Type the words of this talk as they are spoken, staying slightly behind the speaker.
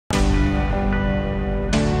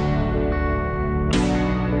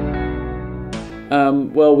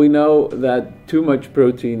Well, we know that too much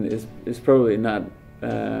protein is probably not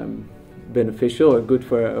beneficial or good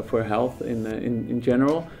for health in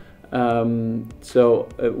general. So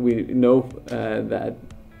we know that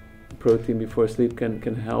protein before sleep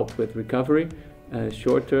can help with recovery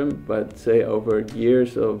short term, but say over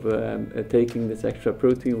years of taking this extra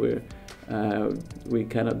protein, we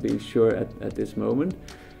cannot be sure at this moment.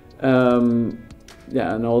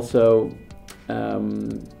 Yeah, and also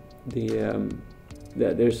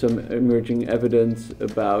there's some emerging evidence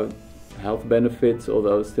about health benefits,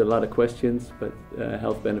 although still a lot of questions, but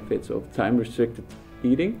health benefits of time-restricted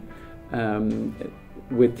eating.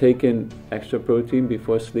 With taking extra protein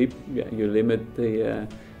before sleep, you limit the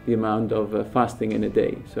amount of fasting in a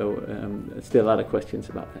day. So still a lot of questions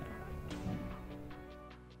about that.